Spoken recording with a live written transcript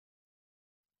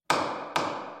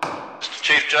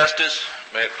Chief Justice,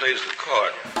 may it please the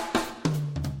court.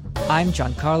 I'm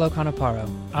Giancarlo Canaparo.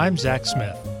 I'm Zach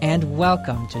Smith. And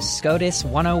welcome to SCOTUS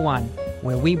 101,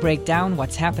 where we break down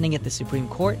what's happening at the Supreme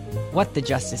Court, what the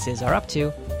justices are up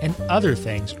to, and other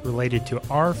things related to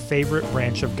our favorite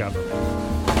branch of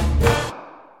government.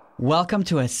 Welcome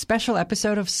to a special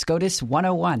episode of SCOTUS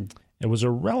 101. It was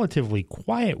a relatively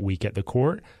quiet week at the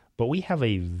court, but we have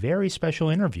a very special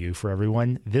interview for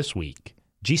everyone this week.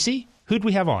 GC, who'd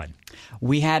we have on?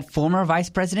 We had former Vice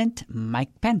President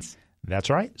Mike Pence. That's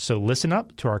right. So listen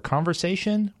up to our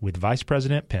conversation with Vice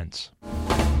President Pence.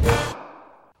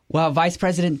 Well, Vice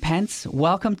President Pence,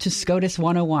 welcome to SCOTUS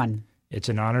 101. It's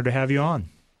an honor to have you on.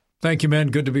 Thank you, man.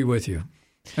 Good to be with you.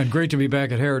 And great to be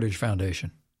back at Heritage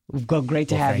Foundation. Great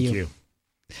to have you. Thank you.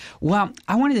 Well,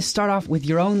 I wanted to start off with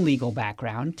your own legal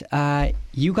background.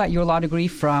 You got your law degree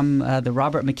from the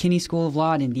Robert McKinney School of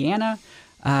Law in Indiana.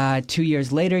 2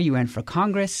 years later, you ran for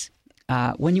Congress.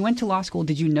 When you went to law school,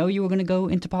 did you know you were going to go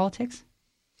into politics?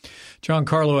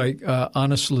 Giancarlo, I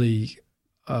honestly,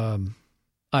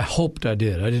 I hoped I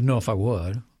did. I didn't know if I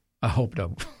would. I hoped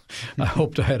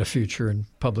I had a future in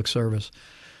public service.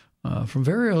 From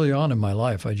very early on in my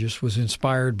life, I just was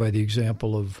inspired by the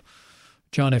example of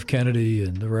John F. Kennedy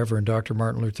and the Reverend Dr.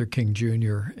 Martin Luther King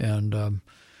Jr. And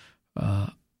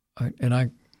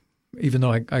even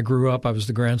though I grew up, I was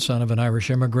the grandson of an Irish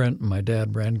immigrant. And my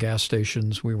dad ran gas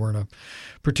stations. We weren't a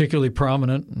particularly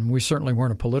prominent, and we certainly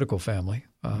weren't a political family.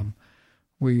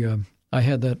 I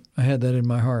had that in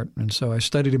my heart, and so I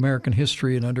studied American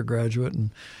history in undergraduate,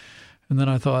 and then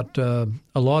I thought a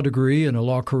law degree and a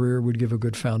law career would give a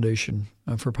good foundation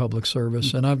for public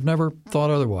service. And I've never thought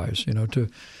otherwise. You know, to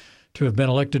have been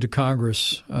elected to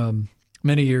Congress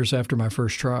many years after my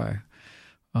first try.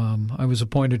 I was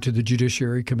appointed to the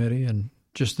Judiciary Committee and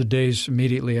just the days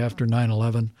immediately after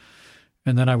 9/11,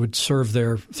 and then I would serve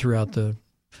there throughout the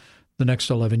next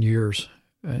 11 years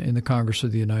in the Congress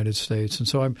of the United States. And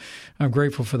so I'm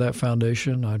grateful for that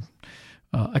foundation.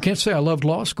 I can't say I loved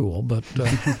law school, but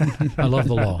I love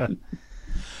the law.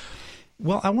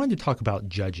 Well, I wanted to talk about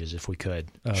judges, if we could,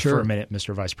 Sure. for a minute,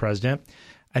 Mr. Vice President.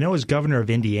 I know as governor of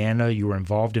Indiana, you were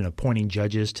involved in appointing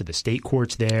judges to the state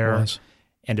courts there. Yes.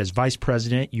 And as vice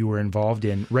president, you were involved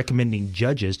in recommending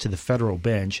judges to the federal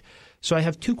bench. So I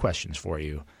have two questions for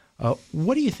you.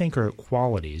 What do you think are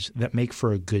qualities that make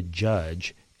for a good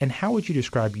judge, and how would you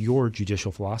describe your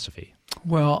judicial philosophy?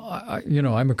 Well,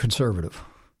 I'm a conservative,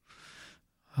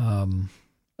 a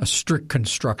strict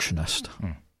constructionist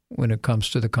when it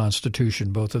comes to the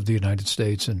Constitution, both of the United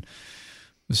States and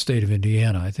the state of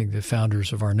Indiana. I think the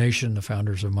founders of our nation, the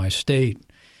founders of my state,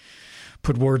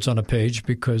 put words on a page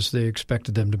because they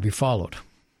expected them to be followed.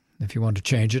 If you want to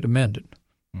change it, amend it.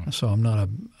 So I'm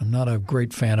not a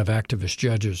great fan of activist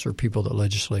judges or people that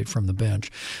legislate from the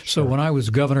bench. Sure. So when I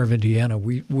was governor of Indiana,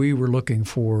 we were looking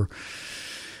for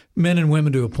men and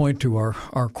women to appoint to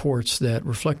our courts that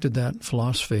reflected that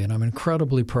philosophy, and I'm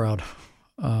incredibly proud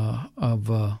of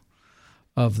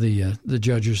the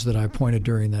judges that I appointed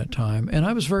during that time. And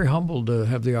I was very humbled to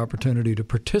have the opportunity to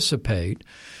participate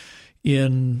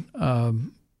in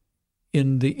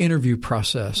the interview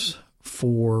process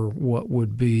for what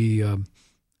would be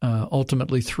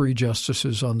ultimately 3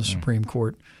 justices on the Supreme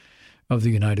Court of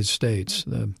the United States.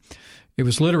 It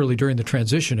was literally during the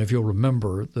transition, if you'll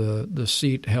remember, the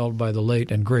seat held by the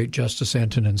late and great Justice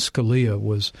Antonin Scalia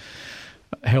was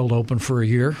held open for a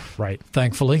year, Right.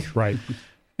 thankfully. Right.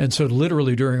 And so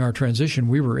literally during our transition,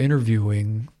 we were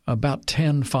interviewing about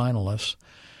 10 finalists.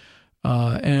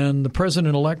 And the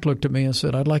president-elect looked at me and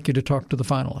said, "I'd like you to talk to the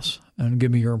finalists and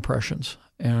give me your impressions."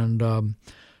 And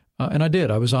I did.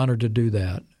 I was honored to do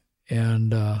that, and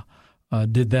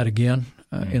did that again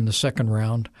in the second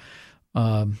round.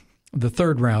 The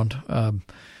third round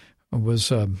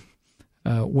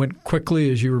went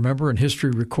quickly, as you remember, and history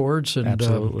records. And,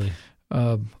 Absolutely.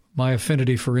 My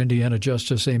affinity for Indiana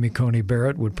Justice Amy Coney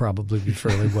Barrett would probably be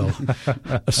fairly well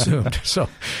assumed. So.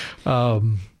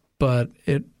 But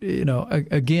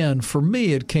again, for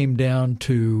me, it came down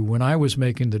to when I was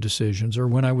making the decisions or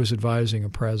when I was advising a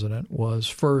president was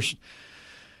first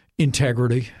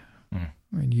integrity.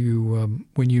 When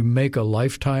you make a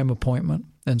lifetime appointment,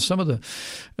 and some of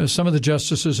the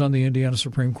justices on the Indiana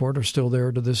Supreme Court are still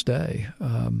there to this day.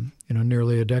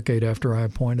 Nearly a decade after I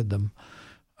appointed them,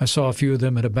 I saw a few of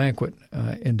them at a banquet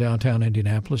in downtown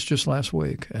Indianapolis just last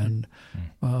week, and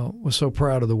was so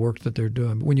proud of the work that they're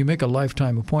doing. When you make a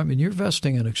lifetime appointment, you're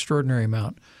vesting an extraordinary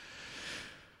amount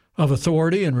of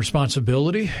authority and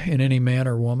responsibility in any man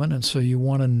or woman, and so you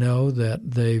want to know that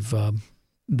they've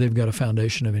got a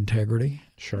foundation of integrity.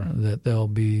 Sure. That they'll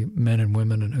be men and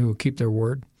women who will keep their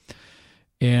word.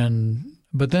 And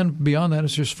But then beyond that,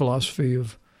 it's just philosophy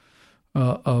of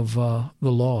the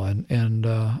law,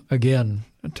 and again,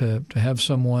 to have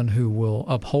someone who will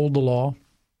uphold the law,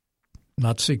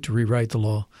 not seek to rewrite the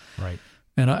law. Right.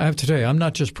 And I have to tell you, I'm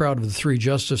not just proud of the 3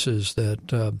 justices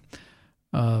that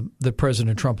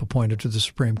President Trump appointed to the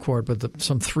Supreme Court, but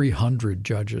some 300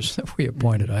 judges that we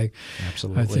appointed.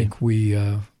 Absolutely. I think we,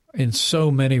 in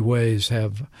so many ways,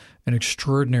 have an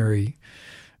extraordinary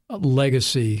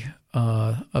legacy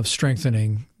of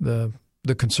strengthening the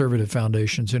conservative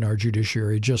foundations in our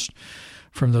judiciary just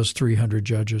from those 300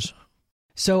 judges.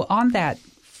 So on that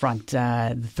front,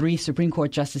 the 3 Supreme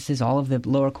Court justices, all of the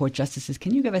lower court justices,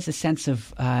 can you give us a sense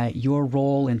of your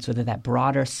role in sort of that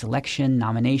broader selection,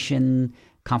 nomination,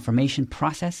 confirmation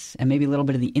process, and maybe a little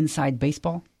bit of the inside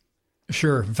baseball?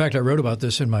 Sure. In fact, I wrote about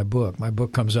this in my book. My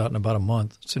book comes out in about a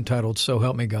month. It's entitled So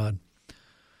Help Me God.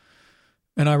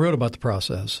 And I wrote about the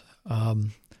process.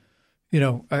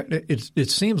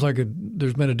 It seems like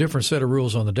there's been a different set of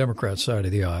rules on the Democrat side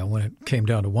of the aisle. When it came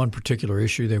down to one particular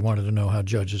issue, they wanted to know how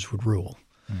judges would rule.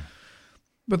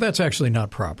 But that's actually not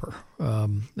proper.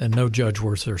 And no judge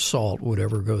worth their salt would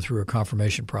ever go through a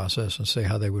confirmation process and say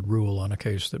how they would rule on a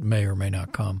case that may or may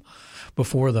not come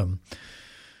before them.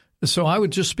 So I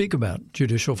would just speak about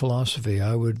judicial philosophy.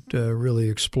 I would really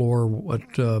explore what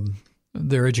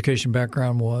their education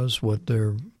background was, what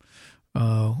their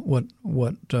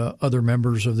other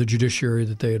members of the judiciary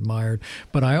that they admired.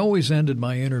 But I always ended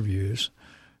my interviews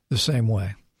the same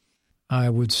way. I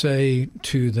would say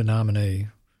to the nominee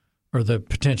or the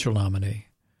potential nominee,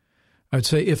 I would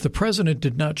say, if the president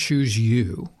did not choose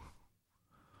you,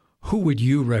 who would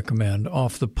you recommend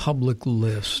off the public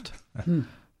list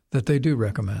that they do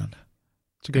recommend?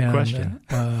 It's a good question.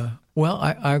 Well,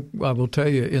 I will tell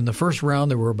you, in the first round,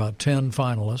 there were about 10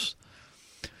 finalists.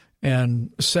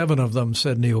 And 7 of them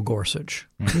said Neil Gorsuch.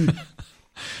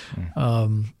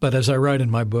 But as I write in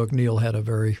my book, Neil had a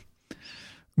very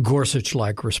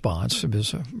Gorsuch-like response. It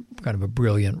was kind of a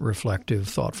brilliant, reflective,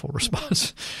 thoughtful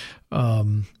response.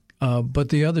 But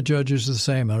the other judges are the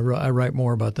same. I write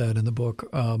more about that in the book.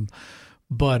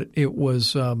 But it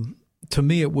was, to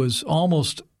me, it was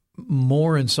almost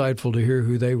more insightful to hear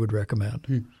who they would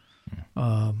recommend.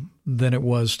 Than it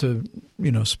was to,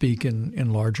 speak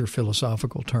in larger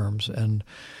philosophical terms. And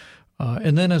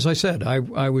then, as I said,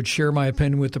 I would share my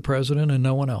opinion with the president and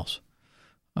no one else.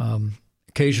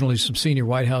 Occasionally, some senior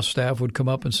White House staff would come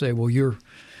up and say, well, you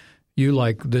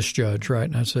like this judge, right?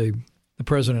 And I'd say, the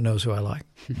president knows who I like.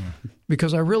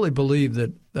 Because I really believe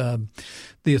that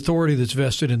the authority that's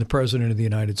vested in the president of the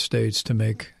United States to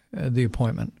make the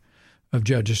appointment of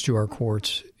judges to our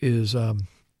courts is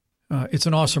it's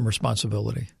an awesome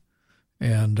responsibility.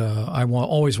 And I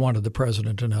always wanted the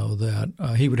president to know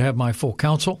that he would have my full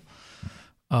counsel,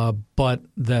 but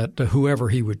that whoever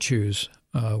he would choose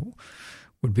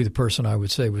would be the person I would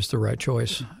say was the right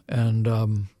choice. And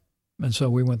so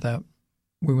we went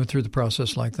through the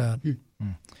process like that.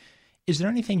 Is there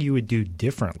anything you would do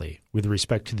differently with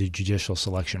respect to the judicial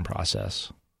selection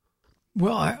process?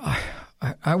 Well,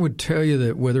 I would tell you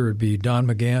that whether it be Don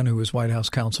McGahn, who was White House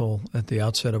counsel at the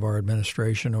outset of our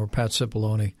administration, or Pat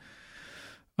Cipollone,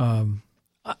 I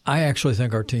actually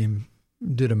think our team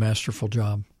did a masterful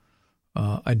job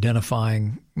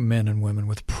identifying men and women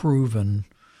with proven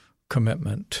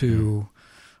commitment to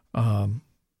a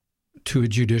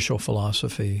judicial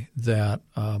philosophy that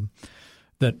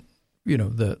the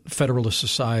Federalist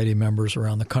Society members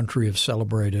around the country have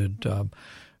celebrated.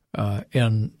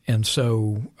 And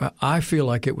so I feel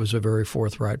like it was a very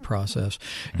forthright process.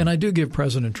 And I do give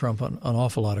President Trump an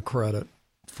awful lot of credit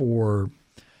for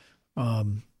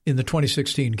in the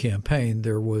 2016 campaign,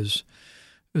 there was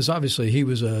obviously he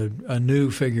was a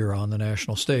new figure on the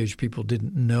national stage. People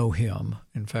didn't know him.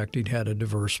 In fact, he'd had a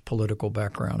diverse political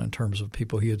background in terms of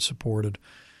people he had supported.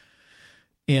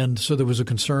 And so there was a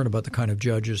concern about the kind of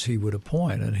judges he would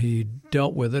appoint. And he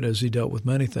dealt with it as he dealt with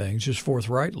many things, just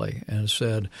forthrightly, and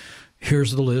said,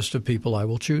 here's the list of people I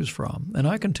will choose from. And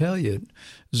I can tell you,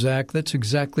 Zach, that's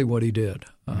exactly what he did.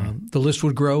 The list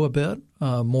would grow a bit,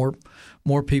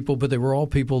 more people, but they were all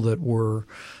people that were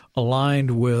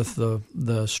aligned with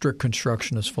the strict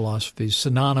constructionist philosophies,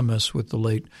 synonymous with the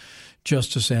late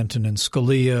Justice Antonin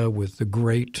Scalia, with the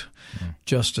great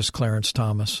Justice Clarence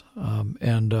Thomas.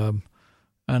 And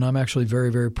I'm actually very,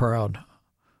 very proud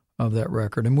of that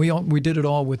record. And we did it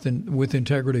all with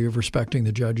integrity of respecting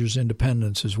the judges'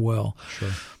 independence as well.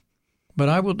 Sure. But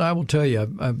I will tell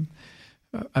you,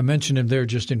 I mentioned him there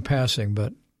just in passing,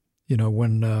 but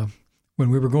when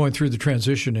we were going through the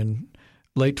transition in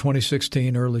late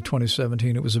 2016, early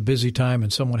 2017, it was a busy time,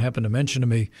 and someone happened to mention to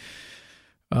me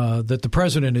that the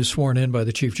president is sworn in by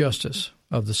the Chief Justice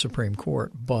of the Supreme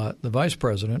Court, but the vice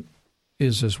president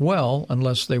is as well,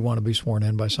 unless they want to be sworn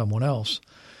in by someone else.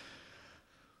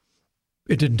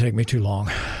 It didn't take me too long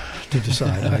to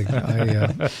decide.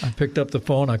 I picked up the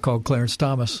phone. I called Clarence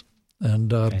Thomas,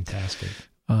 and Fantastic.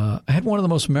 I had one of the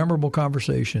most memorable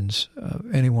conversations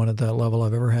anyone at that level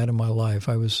I've ever had in my life.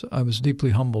 I was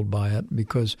deeply humbled by it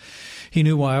because he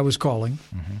knew why I was calling.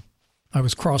 Mm-hmm. I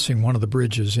was crossing one of the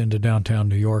bridges into downtown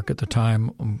New York at the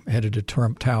time. I'm headed to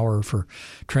Trump Tower for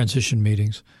transition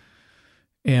meetings,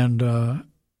 and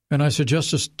I said,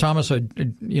 Justice Thomas,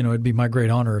 it'd be my great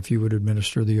honor if you would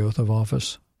administer the oath of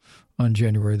office on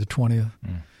January the 20th.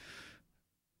 Mm.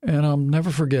 And I'll never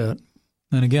forget.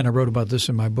 And again, I wrote about this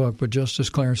in my book, but Justice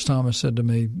Clarence Thomas said to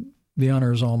me, the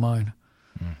honor is all mine.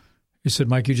 Mm. He said,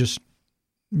 Mike, you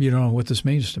don't know what this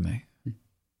means to me.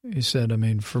 He said,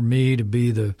 for me to be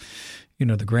the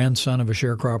grandson of a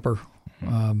sharecropper,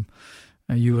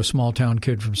 and you a small town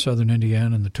kid from southern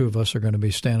Indiana, and the two of us are going to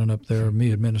be standing up there,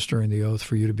 me administering the oath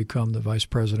for you to become the vice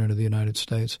president of the United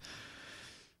States.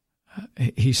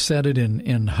 He said it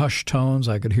in hushed tones.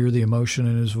 I could hear the emotion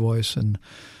in his voice, and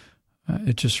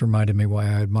it just reminded me why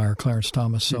I admire Clarence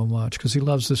Thomas so much, because he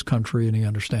loves this country and he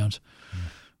understands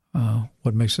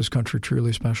what makes this country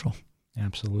truly special.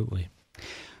 Absolutely.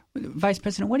 Vice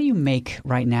President, what do you make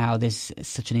right now? There's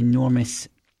such an enormous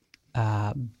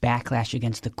backlash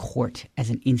against the court as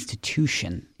an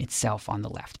institution itself on the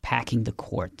left, packing the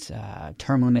court,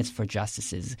 term limits for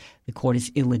justices. The court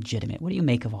is illegitimate. What do you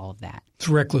make of all of that? It's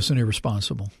reckless and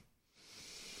irresponsible.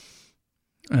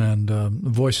 And the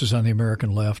voices on the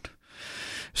American left,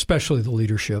 especially the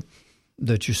leadership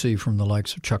that you see from the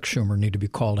likes of Chuck Schumer, need to be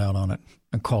called out on it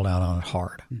and called out on it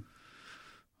hard.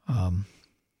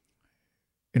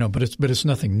 But it's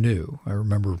nothing new. I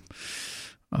remember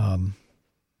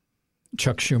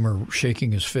Chuck Schumer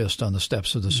shaking his fist on the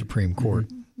steps of the Supreme Court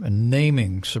and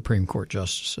naming Supreme Court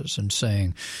justices and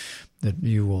saying that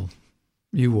you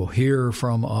will hear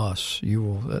from us. You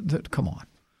will come on.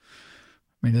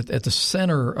 At the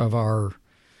center of our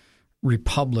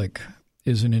republic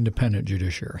is an independent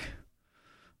judiciary,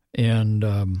 and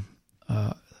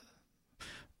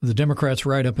the Democrats,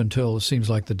 right up until it seems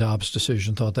like the Dobbs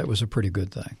decision, thought that was a pretty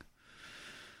good thing.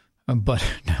 But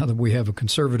now that we have a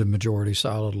conservative majority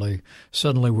solidly,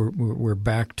 suddenly we're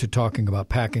back to talking about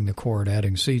packing the court,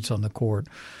 adding seats on the court,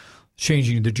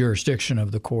 changing the jurisdiction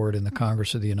of the court in the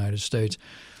Congress of the United States.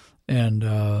 And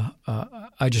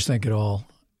I just think it all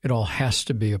has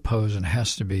to be opposed and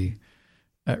has to be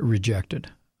rejected.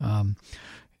 I'm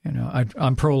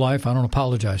pro-life. I don't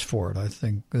apologize for it. I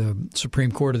think the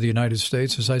Supreme Court of the United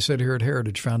States, as I said here at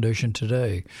Heritage Foundation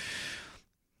today,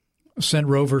 sent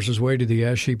Roe versus Wade to the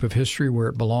ash heap of history where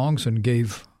it belongs and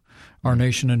gave our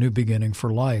nation a new beginning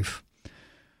for life.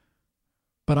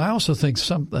 But I also think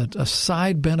a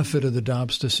side benefit of the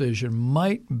Dobbs decision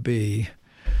might be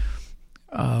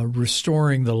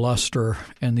restoring the luster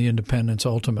and the independence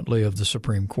ultimately of the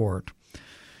Supreme Court.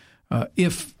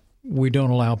 If we don't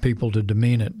allow people to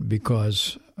demean it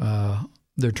because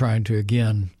they're trying to,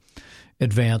 again,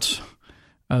 advance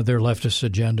their leftist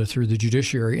agenda through the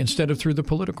judiciary instead of through the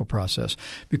political process.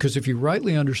 Because if you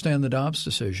rightly understand the Dobbs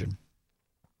decision,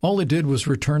 all it did was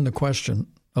return the question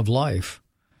of life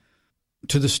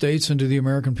to the states and to the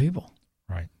American people.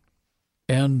 Right.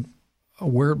 And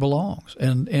where it belongs,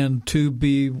 and to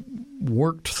be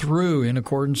worked through in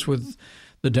accordance with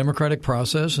the democratic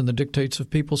process and the dictates of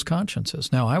people's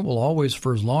consciences. Now, I will always,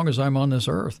 for as long as I'm on this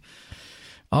earth,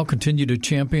 I'll continue to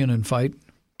champion and fight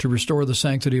to restore the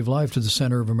sanctity of life to the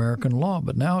center of American law.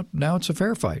 But now it's a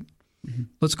fair fight. Mm-hmm.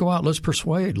 Let's go out. Let's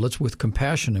persuade. Let's, with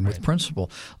compassion and with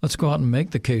principle, let's go out and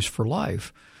make the case for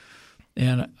life.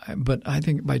 But I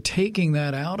think by taking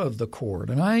that out of the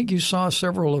court, and I think you saw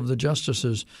several of the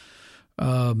justices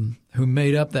who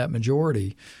made up that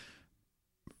majority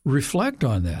reflect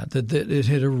on that it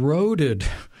had eroded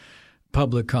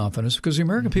public confidence because the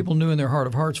American people knew in their heart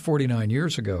of hearts 49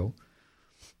 years ago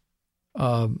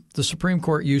the Supreme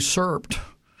Court usurped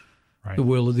the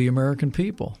will of the American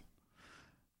people.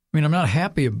 I'm not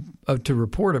happy to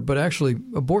report it, but actually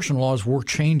abortion laws were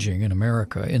changing in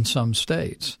America in some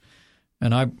states.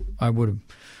 And I would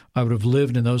have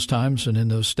lived in those times and in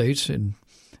those states and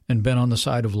been on the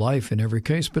side of life in every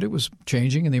case. But it was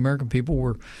changing, and the American people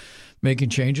were making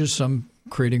changes, some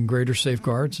creating greater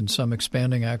safeguards and some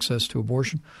expanding access to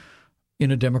abortion in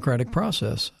a democratic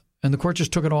process. And the court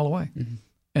just took it all away. Mm-hmm.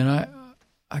 And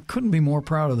I couldn't be more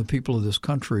proud of the people of this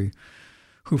country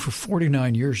who for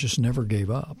 49 years just never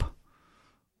gave up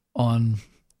on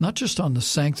not just on the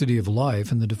sanctity of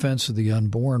life and the defense of the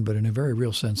unborn, but in a very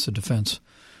real sense, the defense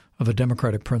of a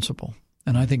democratic principle.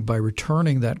 And I think by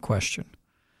returning that question,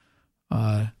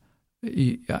 I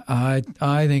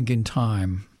think in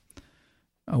time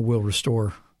we'll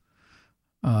restore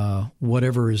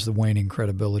whatever is the waning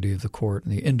credibility of the court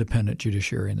and the independent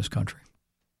judiciary in this country.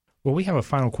 Well, we have a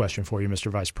final question for you,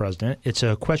 Mr. Vice President. It's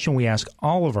a question we ask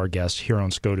all of our guests here on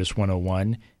SCOTUS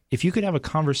 101. If you could have a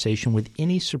conversation with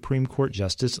any Supreme Court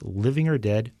justice, living or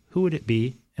dead, who would it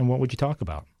be and what would you talk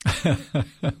about?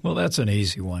 Well, that's an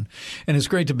easy one. And it's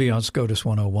great to be on SCOTUS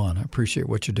 101. I appreciate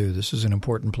what you do. This is an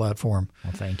important platform.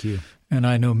 Well, thank you. And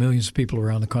I know millions of people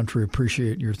around the country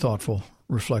appreciate your thoughtful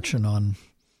reflection on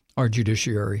our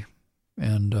judiciary.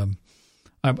 And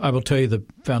I will tell you the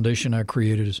foundation I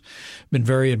created has been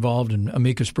very involved in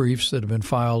amicus briefs that have been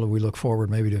filed. And we look forward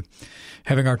maybe to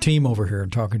having our team over here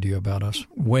and talking to you about us,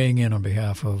 weighing in on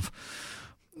behalf of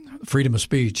freedom of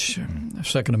speech,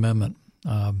 Second Amendment,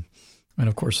 and,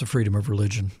 of course, the freedom of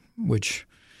religion, which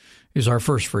is our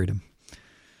first freedom.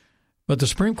 But the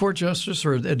Supreme Court justice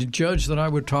or a judge that I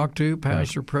would talk to,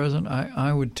 past or present,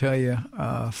 I would tell you,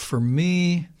 for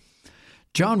me,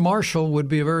 John Marshall would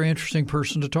be a very interesting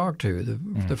person to talk to,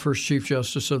 the first Chief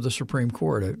Justice of the Supreme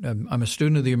Court. I'm a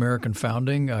student of the American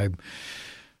founding.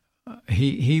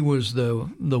 He was the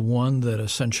one that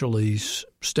essentially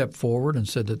stepped forward and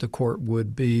said that the court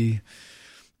would be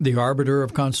the arbiter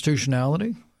of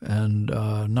constitutionality and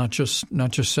not just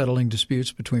settling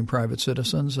disputes between private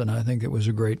citizens. And I think it was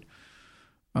a great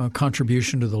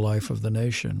contribution to the life of the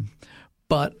nation.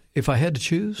 But if I had to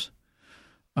choose,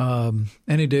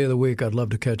 any day of the week, I'd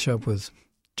love to catch up with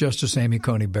Justice Amy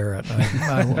Coney Barrett.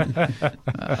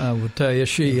 I will tell you,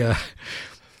 she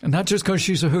not just because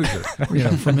she's a Hoosier,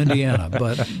 from Indiana,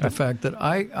 but the fact that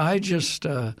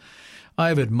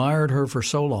I've admired her for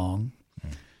so long,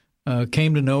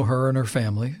 came to know her and her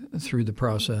family through the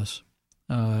process,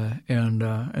 and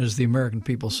as the American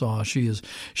people saw, she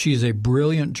is a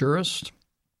brilliant jurist,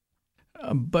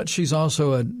 but she's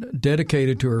also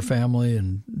dedicated to her family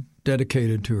and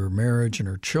dedicated to her marriage and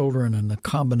her children, and the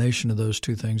combination of those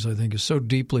two things I think is so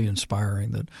deeply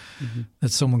inspiring that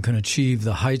someone can achieve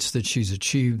the heights that she's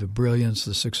achieved, the brilliance,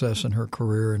 the success in her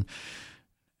career, and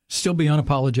still be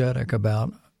unapologetic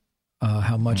about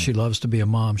how much she loves to be a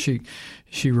mom. She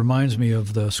reminds me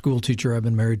of the school teacher I've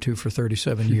been married to for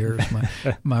 37 years.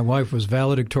 My wife was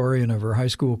valedictorian of her high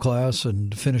school class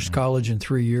and finished college in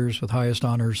 3 years with highest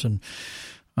honors, and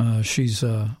she's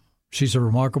a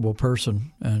remarkable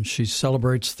person, and she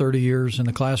celebrates 30 years in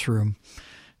the classroom,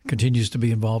 continues to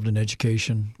be involved in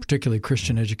education, particularly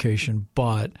Christian education,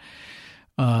 but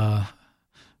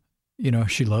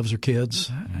she loves her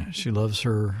kids. She loves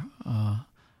her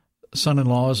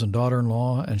son-in-laws and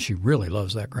daughter-in-law, and she really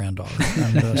loves that granddaughter.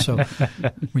 And so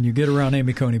when you get around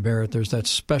Amy Coney Barrett, there's that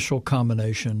special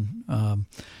combination,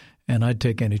 and I'd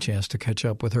take any chance to catch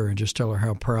up with her and just tell her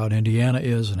how proud Indiana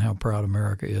is and how proud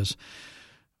America is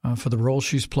for the role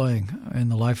she's playing in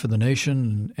the life of the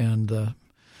nation and the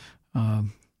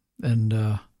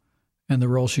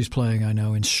role she's playing, I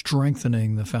know, in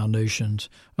strengthening the foundations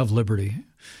of liberty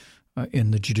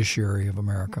in the judiciary of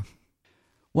America.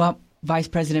 Well, Vice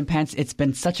President Pence, it's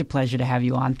been such a pleasure to have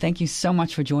you on. Thank you so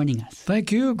much for joining us.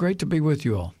 Thank you. Great to be with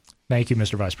you all. Thank you,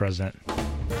 Mr. Vice President.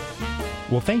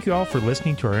 Well, thank you all for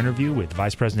listening to our interview with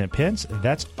Vice President Pence.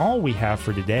 That's all we have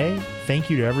for today. Thank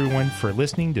you to everyone for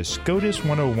listening to SCOTUS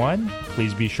 101.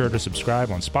 Please be sure to subscribe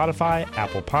on Spotify,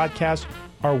 Apple Podcasts,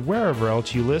 or wherever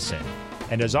else you listen.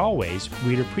 And as always,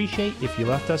 we'd appreciate if you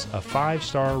left us a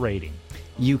 5-star rating.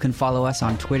 You can follow us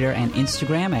on Twitter and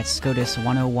Instagram at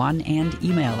SCOTUS101 and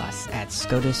email us at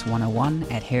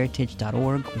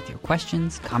SCOTUS101@heritage.org with your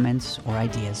questions, comments, or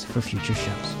ideas for future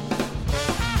shows.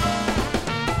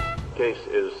 Case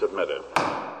is submitted.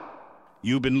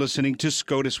 You've been listening to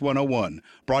SCOTUS 101,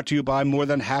 brought to you by more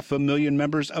than 500,000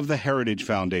 members of the Heritage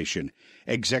Foundation.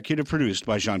 Executive produced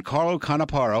by Giancarlo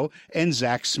Canaparo and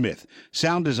Zach Smith.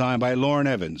 Sound designed by Lauren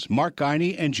Evans, Mark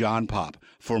Guiney, and John Popp.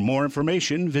 For more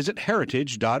information, visit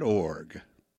heritage.org.